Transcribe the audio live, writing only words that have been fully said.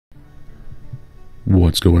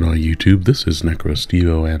What's going on YouTube? This is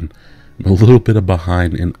Necrostevo and I'm a little bit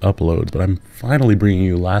behind in uploads, but I'm finally bringing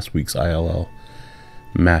you last week's ILL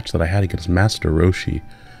match that I had against Master Roshi.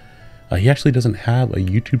 He actually doesn't have a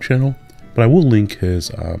YouTube channel, but I will link his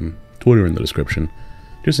Twitter in the description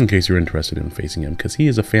just in case you're interested in facing him, because he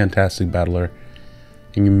is a fantastic battler,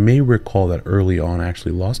 and you may recall that early on I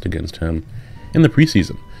actually lost against him in the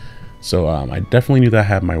preseason. So I definitely knew that I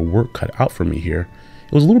had my work cut out for me here.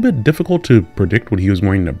 It was a little bit difficult to predict what he was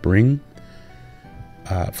going to bring.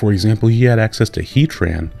 For example, he had access to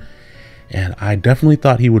Heatran, and I definitely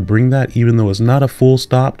thought he would bring that, even though it's not a full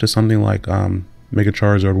stop to something like Mega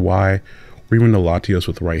Charizard Y, or even the Latios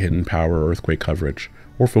with right hidden power, Earthquake coverage,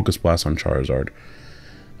 or Focus Blast on Charizard.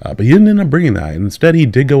 But he didn't end up bringing that. Instead, he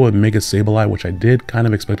did go with Mega Sableye, which I did kind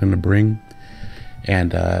of expect him to bring.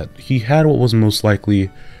 And he had what was most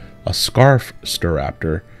likely a Scarf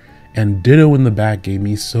Staraptor. And Ditto in the back gave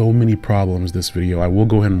me so many problems this video. I will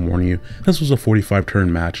go ahead and warn you, this was a 45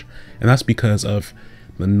 turn match, and that's because of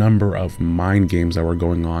the number of mind games that were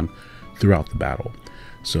going on throughout the battle.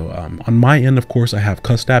 So on my end, of course, I have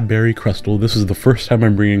Custap Berry Crustle. This is the first time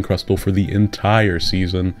I'm bringing Crustle for the entire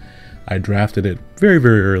season. I drafted it very,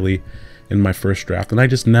 very early in my first draft, and I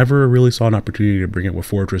just never really saw an opportunity to bring it with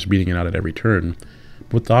Fortress beating it out at every turn.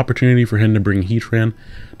 But with the opportunity for him to bring Heatran,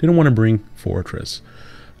 didn't want to bring Fortress.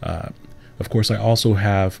 Of course, I also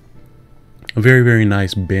have a very, very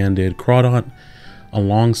nice banded Crawdaunt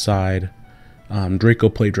alongside Draco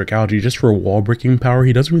Plate Dragalge just for wall breaking power.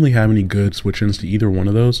 He doesn't really have any good switch-ins to either one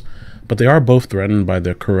of those, but they are both threatened by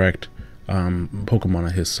the correct Pokemon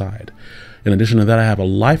on his side. In addition to that, I have a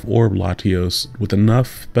Life Orb Latios with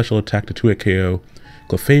enough special attack to 2-hit KO,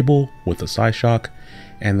 Clefable with a Psyshock,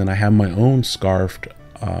 and then I have my own Scarfed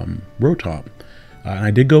Rotom. And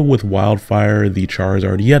I did go with Wildfire, the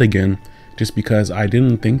Charizard, yet again, just because I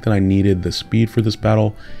didn't think that I needed the speed for this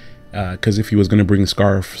battle. Because if he was going to bring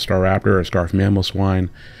Scarf Staraptor or Scarf Mamoswine,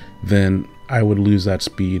 then I would lose that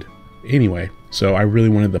speed anyway. So I really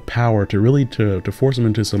wanted the power to force him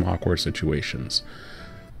into some awkward situations.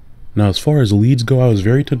 Now, as far as leads go, I was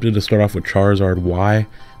very tempted to start off with Charizard Y,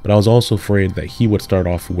 but I was also afraid that he would start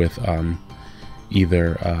off with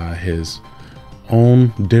either his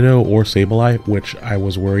own Ditto or Sableye, which I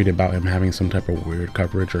was worried about him having some type of weird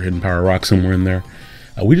coverage or hidden power rock somewhere in there.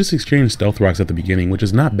 We just exchanged Stealth Rocks at the beginning, which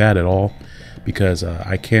is not bad at all, because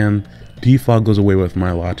I can defog goes away with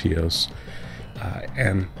my Latios.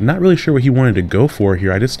 And not really sure what he wanted to go for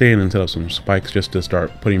here. I did stay in and set up some spikes just to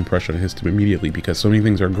start putting pressure on his team immediately, because so many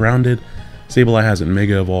things are grounded. Sableye hasn't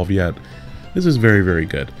Mega Evolved yet. This is very, very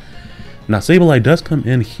good. Now, Sableye does come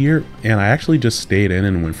in here, and I actually just stayed in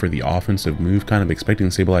and went for the offensive move, kind of expecting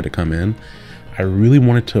Sableye to come in. I really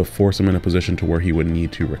wanted to force him in a position to where he would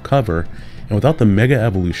need to recover, and without the Mega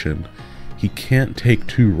Evolution, he can't take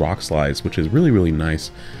 2 Rock Slides, which is really, really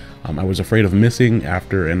nice. I was afraid of missing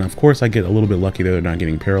after, and of course I get a little bit lucky that they're not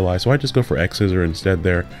getting paralyzed, so I just go for X-Scissor instead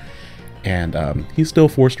there, and he's still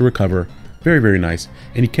forced to recover. Very, very nice.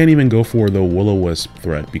 And he can't even go for the Will-O-Wisp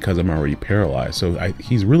threat because I'm already paralyzed. So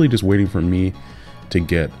he's really just waiting for me to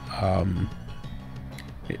get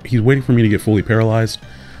fully paralyzed.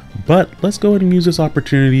 But let's go ahead and use this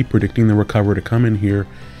opportunity, predicting the recover, to come in here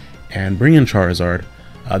and bring in Charizard.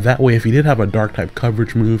 That way, if he did have a dark type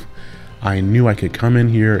coverage move, I knew I could come in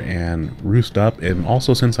here and roost up. And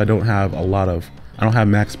also, since I don't have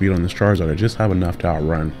max speed on this Charizard, I just have enough to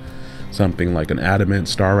outrun something like an Adamant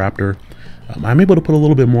Staraptor. I'm able to put a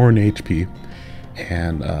little bit more in HP,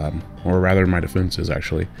 and or rather my defenses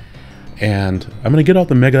actually. And I'm going to get out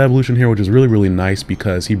the Mega Evolution here, which is really, really nice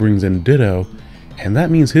because he brings in Ditto, and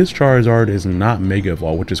that means his Charizard is not Mega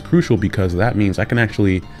Evolved, which is crucial because that means I can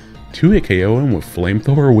actually 2-hit KO him with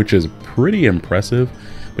Flamethrower, which is pretty impressive.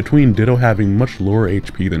 Between Ditto having much lower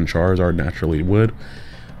HP than Charizard naturally would,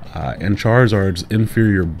 and Charizard's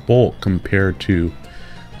inferior bulk compared to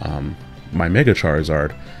my Mega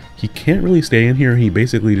Charizard, he can't really stay in here. He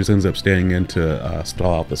basically just ends up staying in to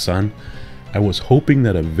stall out the sun. I was hoping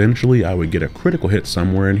that eventually I would get a critical hit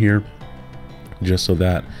somewhere in here, just so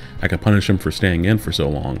that I could punish him for staying in for so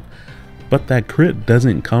long. But that crit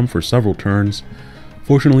doesn't come for several turns.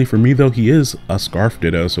 Fortunately for me though, he is a Scarf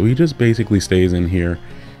Ditto, so he just basically stays in here,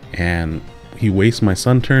 and he wastes my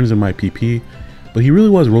Sun turns and my PP. But he really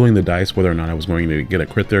was rolling the dice whether or not I was going to get a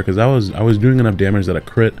crit there, because I was doing enough damage that a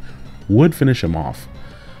crit would finish him off.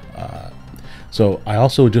 So I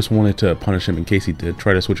also just wanted to punish him in case he did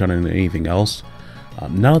try to switch on into anything else.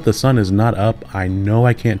 Now that the sun is not up, I know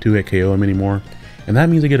I can't 2-hit KO him anymore, and that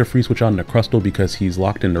means I get a free switch on to Necrostevo because he's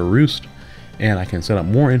locked into Roost, and I can set up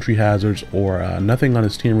more entry hazards, or nothing on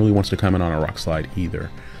his team really wants to come in on a Rock Slide either.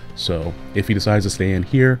 So if he decides to stay in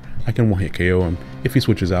here, I can one-hit KO him. If he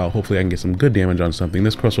switches out, hopefully I can get some good damage on something.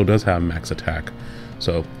 This Crustle does have max attack,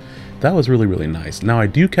 so that was really, really nice. Now I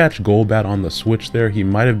do catch Golbat on the switch there. He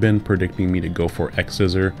might have been predicting me to go for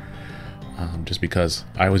X-Scissor, just because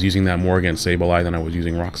I was using that more against Sableye than I was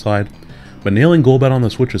using Rock Slide. But nailing Golbat on the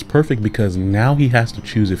switch is perfect because now he has to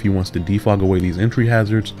choose if he wants to defog away these entry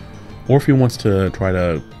hazards or if he wants to try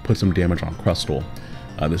to put some damage on Crustle.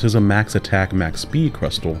 This is a max attack, max speed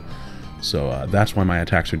Crustle, so that's why my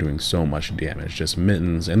attacks are doing so much damage, just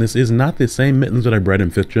Mittens. And this is not the same Mittens that I bred in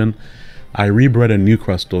 5th gen. I rebred a new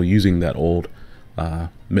Crustle using that old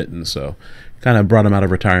Mitten, so kind of brought him out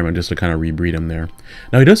of retirement just to kind of rebreed him there.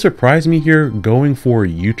 Now he does surprise me here going for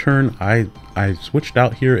U-turn. I switched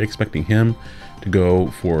out here expecting him to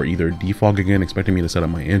go for either defog again, expecting me to set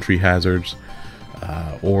up my entry hazards,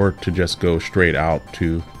 or to just go straight out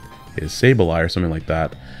to his Sableye or something like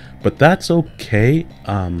that. But that's okay.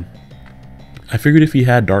 I figured if he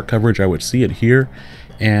had dark coverage I would see it here,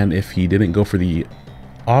 and if he didn't go for the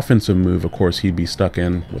offensive move, of course he'd be stuck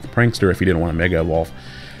in with Prankster if he didn't want to Mega Evolve.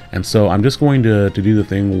 And so I'm just going to do the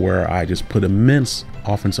thing where I just put immense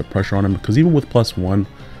offensive pressure on him, because even with +1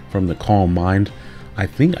 from the Calm Mind, I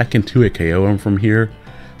think I can 2-hit KO him from here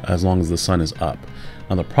as long as the sun is up.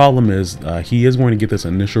 Now the problem is he is going to get this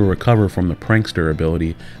initial recover from the Prankster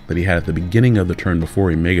ability that he had at the beginning of the turn before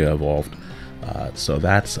he Mega Evolved. So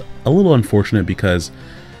that's a little unfortunate because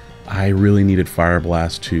I really needed Fire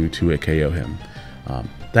Blast to 2-hit KO him.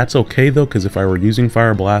 That's okay though, because if I were using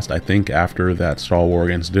Fire Blast, I think after that Star War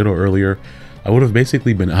against Ditto earlier, I would have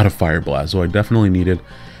basically been out of Fire Blast. So I definitely needed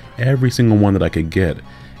every single one that I could get,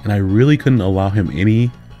 and I really couldn't allow him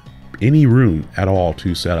any room at all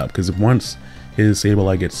to set up, because once his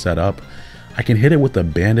Sableye gets set up, I can hit it with a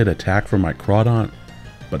banded attack from my Crawdaunt,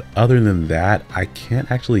 but other than that, I can't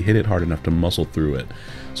actually hit it hard enough to muscle through it.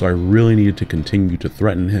 So I really needed to continue to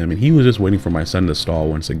threaten him, and he was just waiting for my sun to stall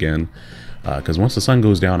once again. Because once the sun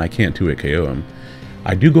goes down, I can't 2-hit KO him.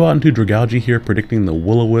 I do go out into Dragalge here, predicting the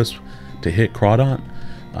Will-O-Wisp to hit Crawdaunt.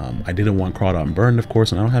 I didn't want Crawdaunt burned, of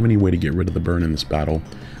course, and I don't have any way to get rid of the burn in this battle.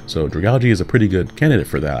 So Dragalge is a pretty good candidate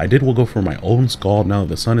for that. I will go for my own Scald. Now that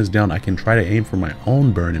the sun is down, I can try to aim for my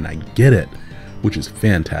own burn, and I get it, which is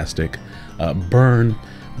fantastic. Burn,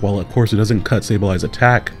 while of course it doesn't cut Sableye's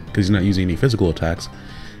attack, because he's not using any physical attacks,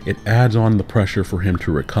 it adds on the pressure for him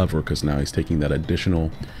to recover, because now he's taking that additional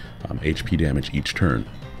HP damage each turn.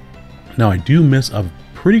 Now I do miss a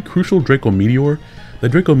pretty crucial Draco Meteor. The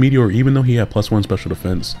Draco Meteor, even though he had +1 special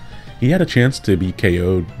defense, he had a chance to be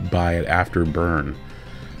KO'd by it after burn.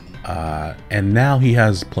 And now he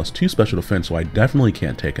has +2 special defense, so I definitely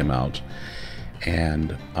can't take him out.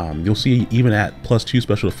 And you'll see even at +2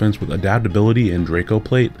 special defense with adaptability and Draco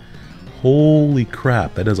Plate, holy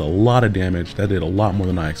crap, that does a lot of damage. That did a lot more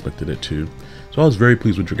than I expected it to. So I was very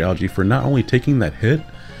pleased with Dragalge for not only taking that hit,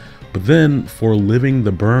 but then for living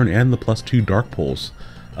the burn and the +2 Dark Pulse.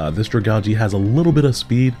 This Dragalge has a little bit of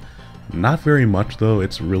speed, not very much though.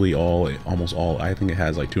 It's really almost all, I think it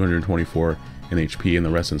has like 224 in HP and the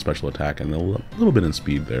rest in special attack and a little bit in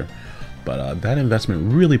speed there. But that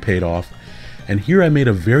investment really paid off. And here I made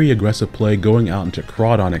a very aggressive play going out into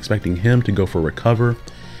Crawdaunt, expecting him to go for Recover.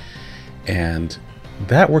 And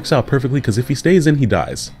that works out perfectly, because if he stays in, he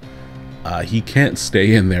dies. He can't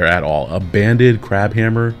stay in there at all. A banded Crab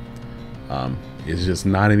Hammer is just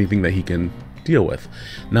not anything that he can deal with.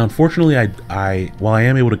 Now unfortunately, while I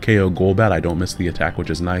am able to KO Golbat, I don't miss the attack,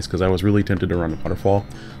 which is nice, because I was really tempted to run Waterfall,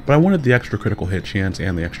 but I wanted the extra critical hit chance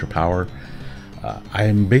and the extra power. I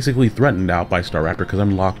am basically threatened out by Staraptor because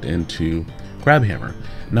I'm locked into Crab Hammer.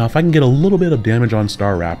 Now if I can get a little bit of damage on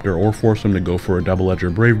Staraptor or force him to go for a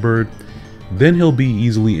double-edger Brave Bird, then he'll be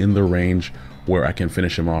easily in the range where I can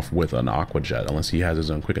finish him off with an Aqua Jet, unless he has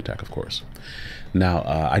his own quick attack, of course. Now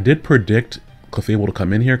I did predict Clefable to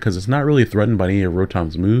come in here because it's not really threatened by any of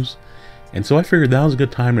Rotom's moves, and so I figured that was a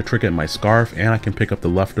good time to trick at my Scarf, and I can pick up the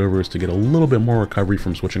leftovers to get a little bit more recovery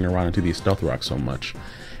from switching around into these Stealth Rocks so much.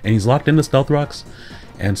 And he's locked into Stealth Rocks,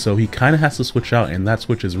 and so he kind of has to switch out, and that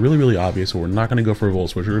switch is really, really obvious, so we're not going to go for a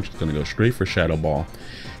Volt Switch, we're just going to go straight for Shadow Ball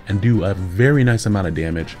and do a very nice amount of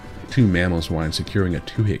damage to Mamoswine, securing a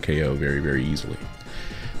 2-hit KO very, very easily.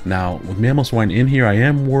 Now, with Mamoswine in here, I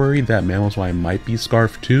am worried that Mamoswine might be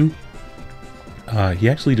Scarf too. He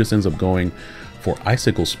actually just ends up going for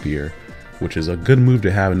Icicle Spear, which is a good move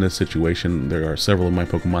to have in this situation. There are several of my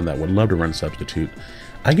Pokemon that would love to run Substitute.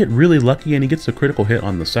 I get really lucky and he gets a critical hit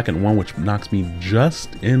on the second one, which knocks me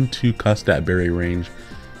just into Custat Berry range,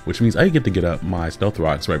 which means I get to get up my Stealth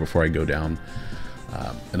Rocks right before I go down.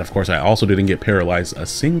 And of course I also didn't get paralyzed a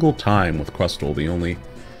single time with Crustle. The only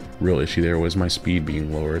real issue there was my speed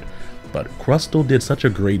being lowered. But Crustle did such a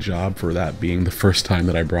great job for that being the first time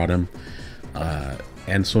that I brought him.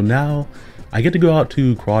 And so now I get to go out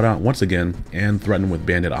to Crawdaunt once again and threaten with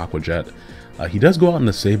Banded Aqua Jet. He does go out in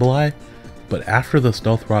the Sableye, but after the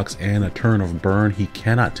Stealth Rocks and a turn of Burn, he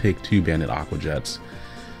cannot take 2 Banded Aqua Jets.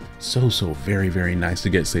 So very, very nice to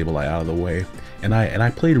get Sableye out of the way. And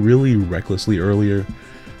I played really recklessly earlier.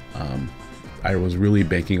 I was really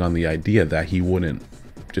banking on the idea that he wouldn't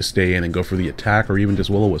just stay in and go for the attack or even just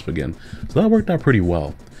Will-O-Wisp again. So that worked out pretty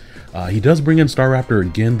well. He does bring in Staraptor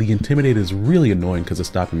again. The Intimidate is really annoying because it's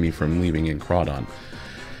stopping me from leaving in Crawdaunt.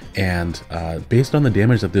 And based on the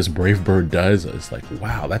damage that this Brave Bird does, it's like,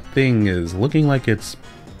 wow, that thing is looking like it's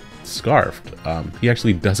scarfed. He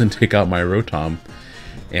actually doesn't take out my Rotom.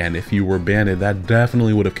 And if you were banded, that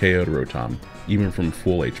definitely would have KO'd Rotom, even from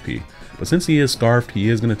full HP. But since he is scarfed, he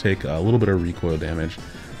is going to take a little bit of recoil damage.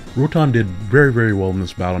 Rotom did very, very well in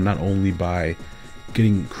this battle, not only by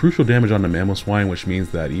getting crucial damage on the Mamoswine, which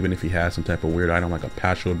means that even if he has some type of weird item like a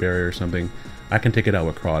Patcho Barrier or something, I can take it out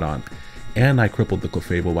with Crawdaunt. And I crippled the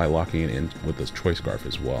Clefable by locking it in with this Choice Scarf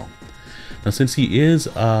as well. Now since he is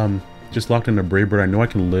just locked into Brave Bird, I know I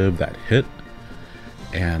can live that hit.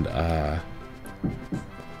 And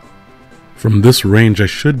from this range, I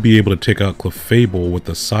should be able to take out Clefable with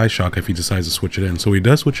the Psyshock if he decides to switch it in. So he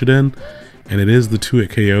does switch it in, and it is the 2-hit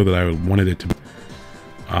KO that I wanted it to be.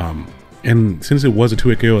 And since it was a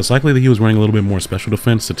 2-hit KO, it's likely that he was running a little bit more special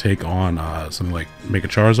defense to take on something like Mega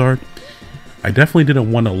Charizard. I definitely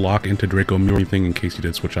didn't want to lock into Draco Mew or anything in case he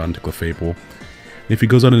did switch out into Clefable. And if he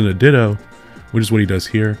goes out into Ditto, which is what he does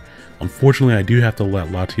here, unfortunately I do have to let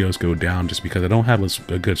Latios go down just because I don't have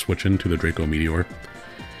a good switch into the Draco Meteor.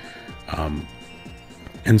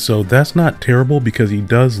 And so that's not terrible because he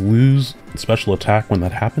does lose special attack when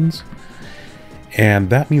that happens.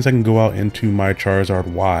 And that means I can go out into my Charizard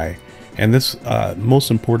Y. And this,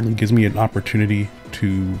 most importantly, gives me an opportunity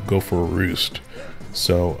to go for a Roost.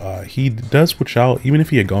 So he does switch out. Even if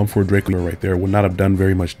he had gone for a Draco right there, would not have done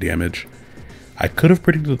very much damage. I could have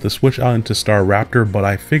predicted the switch out into Staraptor, but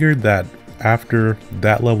I figured that after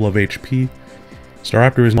that level of HP,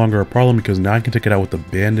 Staraptor is no longer a problem because now I can take it out with the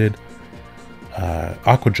Banded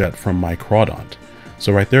Aqua Jet from my Crawdaunt.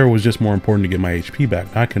 So right there was just more important to get my HP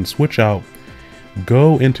back. Now I can switch out,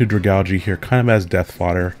 go into Dragalge here kind of as death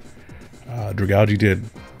fodder. Dragalge did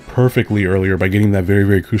perfectly earlier by getting that very,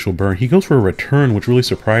 very crucial burn. He goes for a return, which really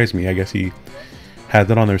surprised me. I guess he had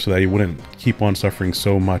that on there so that he wouldn't keep on suffering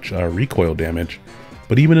so much recoil damage.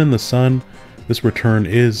 But even in the sun, this return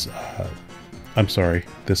is,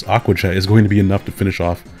 this Aqua Jet is going to be enough to finish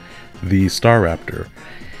off the Staraptor.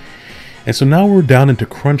 And so now we're down into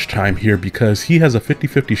crunch time here because he has a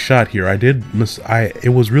 50-50 shot here. It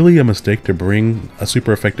was really a mistake to bring a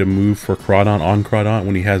super effective move for Crawdaunt on Crawdaunt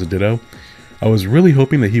when he has a Ditto. I was really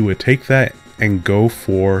hoping that he would take that and go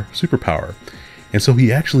for Superpower. And so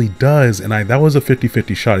he actually does, and that was a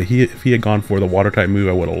 50-50 shot. If he had gone for the water type move,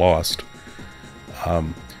 I would have lost.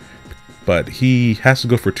 But he has to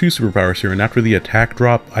go for 2 superpowers here, and after the attack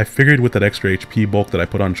drop, I figured with that extra HP bulk that I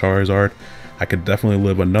put on Charizard, I could definitely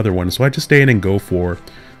live another one. So I just stay in and go for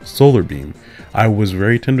Solar Beam. I was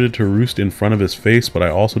very tempted to Roost in front of his face, but I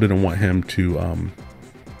also didn't want him to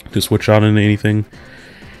switch out into anything.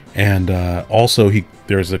 And also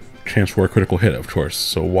there's a chance for a critical hit, of course,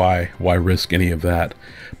 so why risk any of that?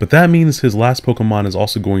 But that means his last Pokemon is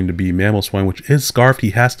also going to be Mamoswine, which is scarfed.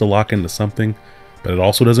 He has to lock into something, but it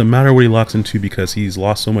also doesn't matter what he locks into because he's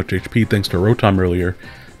lost so much HP thanks to Rotom earlier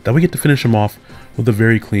that we get to finish him off with a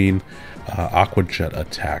very clean Aqua Jet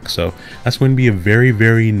attack. So that's going to be a very,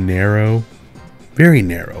 very narrow,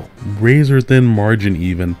 razor thin margin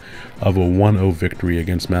even of a 1-0 victory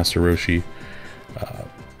against Master Roshi.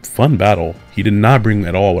 Fun battle. He did not bring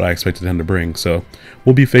at all what I expected him to bring, so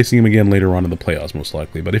we'll be facing him again later on in the playoffs most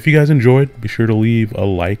likely. But if you guys enjoyed, be sure to leave a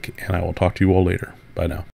like, and I will talk to you all later. Bye now.